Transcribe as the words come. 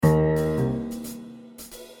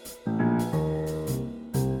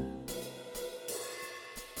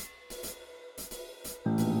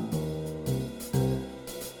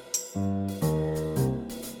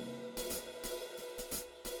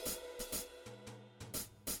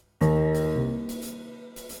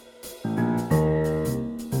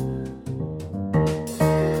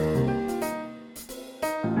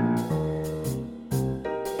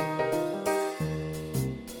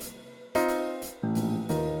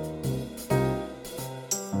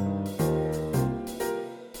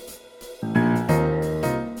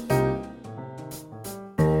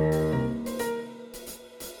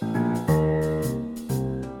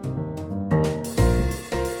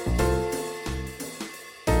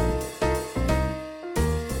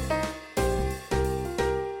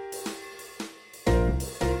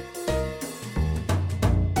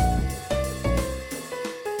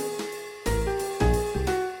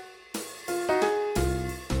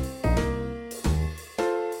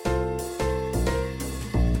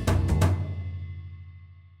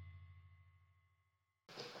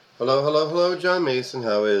Hello, hello, hello, John Mason.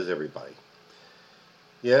 How is everybody?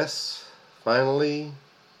 Yes, finally,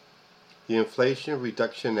 the Inflation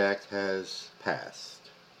Reduction Act has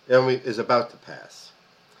passed. Is about to pass.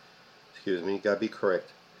 Excuse me, gotta be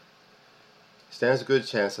correct. Stands a good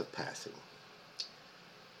chance of passing.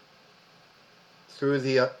 Through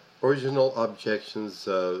the original objections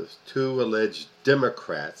of two alleged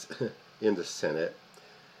Democrats in the Senate,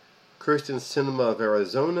 Kyrsten Sinema of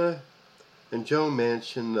Arizona and Joe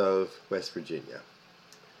Manchin of West Virginia.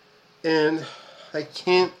 And I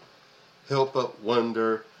can't help but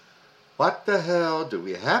wonder, what the hell do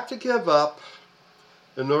we have to give up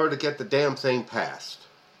in order to get the damn thing passed?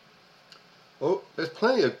 Oh, there's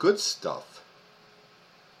plenty of good stuff.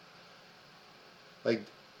 Like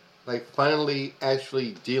finally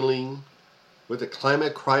actually dealing with the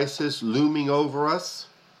climate crisis looming over us.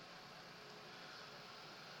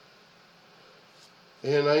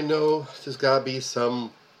 And I know there's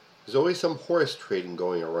always some horse trading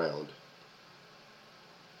going around.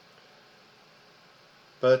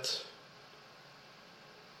 But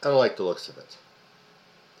I don't like the looks of it.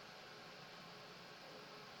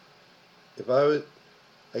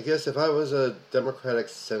 I guess if I was a Democratic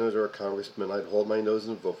senator or congressman, I'd hold my nose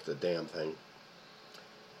and vote for the damn thing.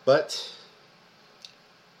 But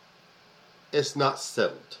it's not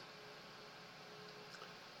settled.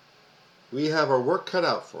 We have our work cut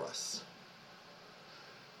out for us.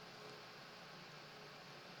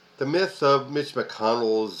 The myth of Mitch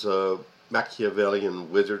McConnell's Machiavellian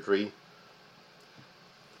wizardry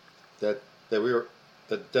that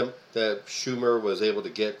Schumer was able to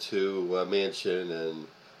get to Manchin and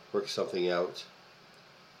work something out.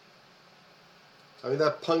 I mean,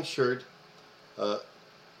 that punctured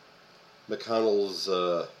McConnell's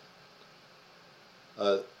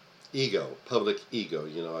public ego,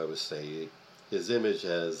 I would say. His image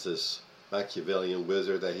as this Machiavellian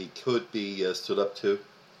wizard that he could be stood up to.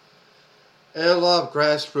 And a lot of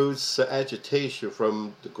grassroots agitation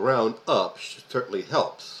from the ground up certainly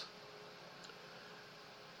helps.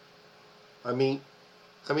 I mean,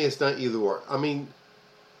 it's not either or. I mean,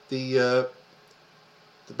 the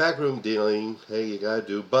backroom dealing, hey, you gotta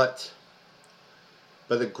do, but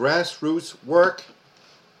the grassroots work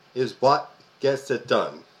is what gets it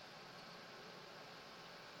done.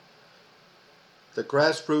 The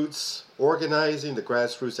grassroots organizing, the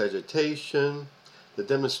grassroots agitation, the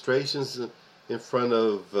demonstrations in front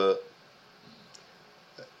of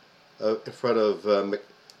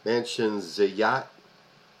Manchin's yacht,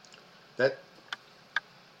 that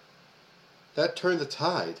turned the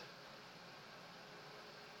tide.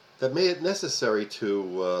 That made it necessary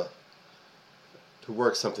to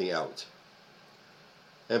work something out.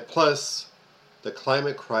 And plus, the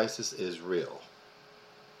climate crisis is real.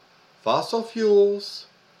 Fossil fuels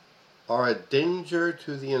are a danger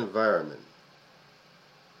to the environment.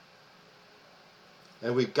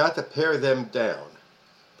 And we've got to pare down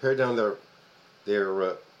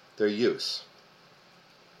their use.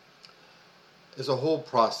 It's a whole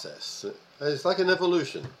process. It's like an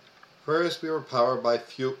evolution. First, we were powered by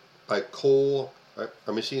coal. Our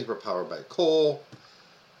machines were powered by coal,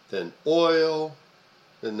 then oil,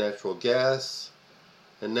 then natural gas,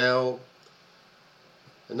 and now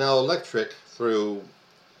electric through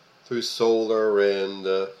solar and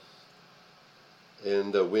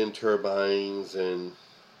wind turbines and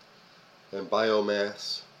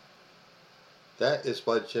biomass. That is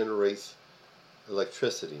what generates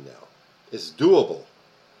electricity now. It's doable,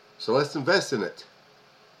 so let's invest in it.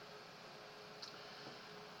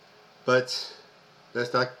 But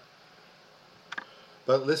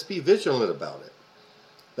let's be vigilant about it.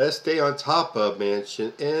 Let's stay on top of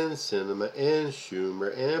Manchin and Sinema and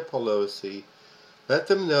Schumer and Pelosi. Let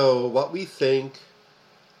them know what we think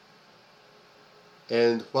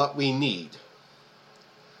and what we need.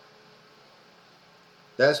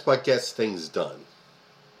 That's what gets things done.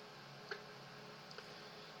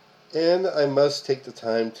 And I must take the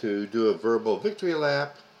time to do a verbal victory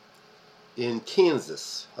lap in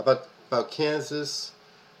Kansas, about Kansas,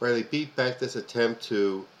 where they beat back this attempt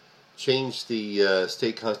to change the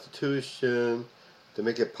state constitution to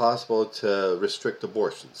make it possible to restrict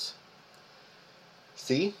abortions.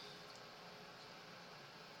 See?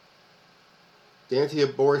 The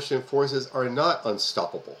anti-abortion forces are not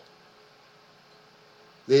unstoppable.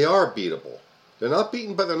 They are beatable. They're not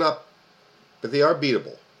beaten, but they are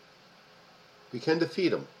beatable. We can defeat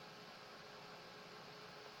them.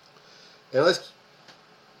 And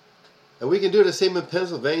we can do the same in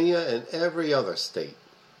Pennsylvania and every other state.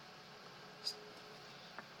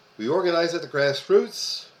 We organize at the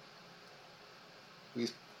grassroots. We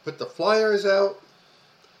put the flyers out.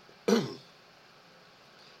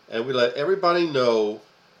 and we let everybody know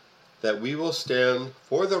that we will stand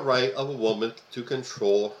for the right of a woman to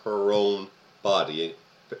control her own body,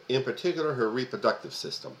 in particular her reproductive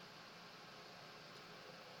system,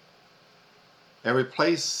 and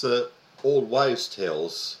replace old wives'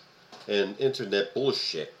 tales and internet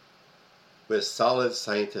bullshit with solid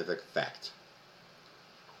scientific fact.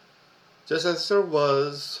 Just as there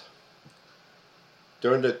was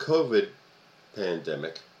during the COVID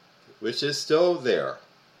pandemic, which is still there.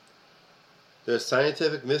 There's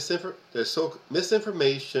scientific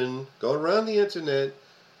misinformation going around the internet,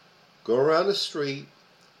 going around the street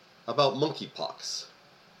about monkeypox.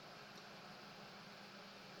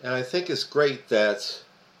 And I think it's great that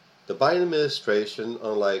the Biden administration,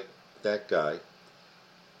 unlike that guy,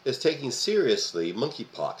 is taking seriously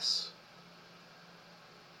monkeypox.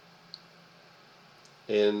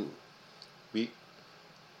 And we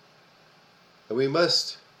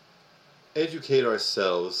must educate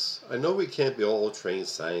ourselves. I know we can't be all trained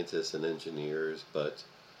scientists and engineers, but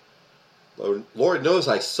Lord knows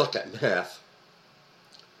I suck at math.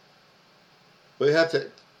 We have to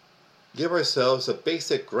give ourselves a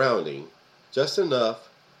basic grounding, just enough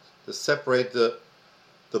to separate the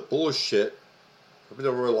bullshit from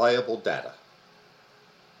the reliable data.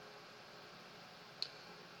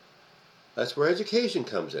 That's where education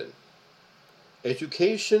comes in.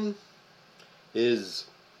 Education is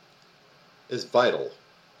vital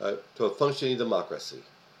to a functioning democracy,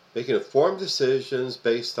 making informed decisions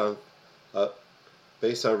based on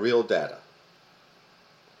real data.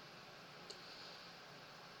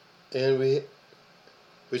 And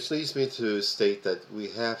which leads me to state that we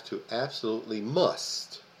have to absolutely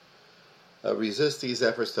must resist these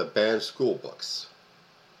efforts to ban school books.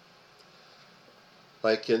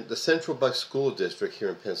 Like in the Central Bucks School District here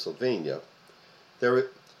in Pennsylvania, the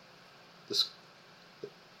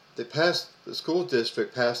school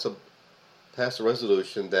district passed a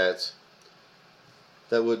resolution that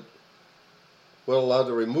would allow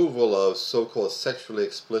the removal of so-called sexually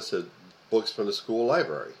explicit books from the school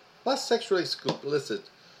library. What's sexually explicit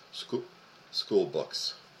school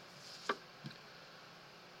books?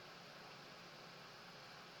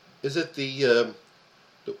 Is it the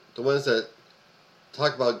ones that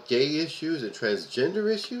talk about gay issues and transgender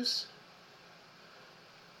issues?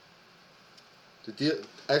 The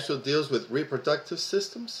actual deals with reproductive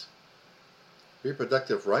systems?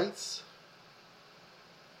 Reproductive rights?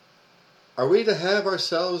 Are we to have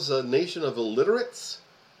ourselves a nation of illiterates?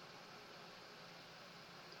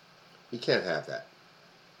 We can't have that.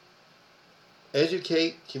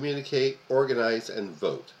 Educate, communicate, organize, and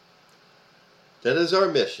vote. That is our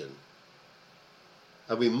mission.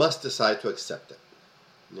 And we must decide to accept it.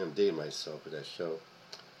 I'm dating myself with that show.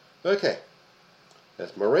 Okay.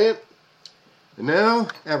 That's my rant. And now,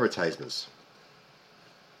 advertisements.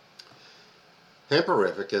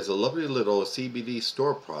 Hamperific is a lovely little CBD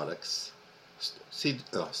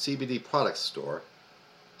product store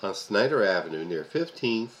on Snyder Avenue near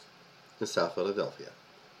 15th in South Philadelphia.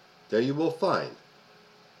 There you will find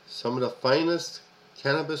some of the finest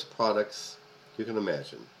cannabis products you can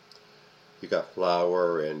imagine. You got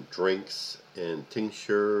flour and drinks and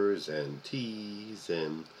tinctures and teas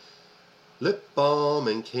and lip balm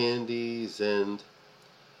and candies and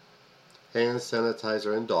hand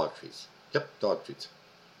sanitizer and dog treats. Yep, dog treats.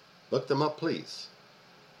 Look them up, please.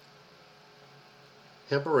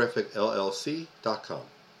 HemperificLLC.com.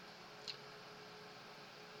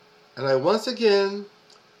 And I once again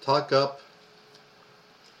talk up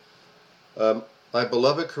my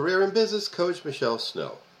beloved career and business coach, Michelle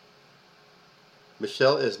Snow.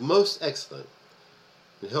 Michelle is most excellent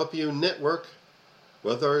in helping you network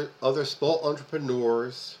with other small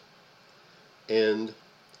entrepreneurs and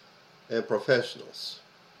professionals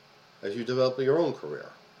as you develop your own career.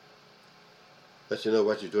 Let you know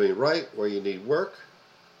what you're doing right, where you need work.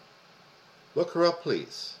 Look her up,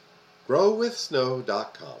 please.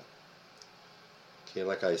 GrowWithSnow.com. Okay,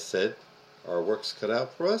 like I said, our work's cut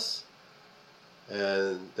out for us,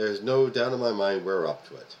 and there's no doubt in my mind we're up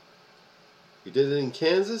to it. We did it in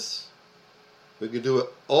Kansas. We could do it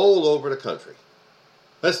all over the country.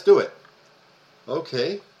 Let's do it.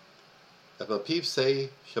 Okay. If my peeps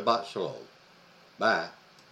say Shabbat Shalom. Bye.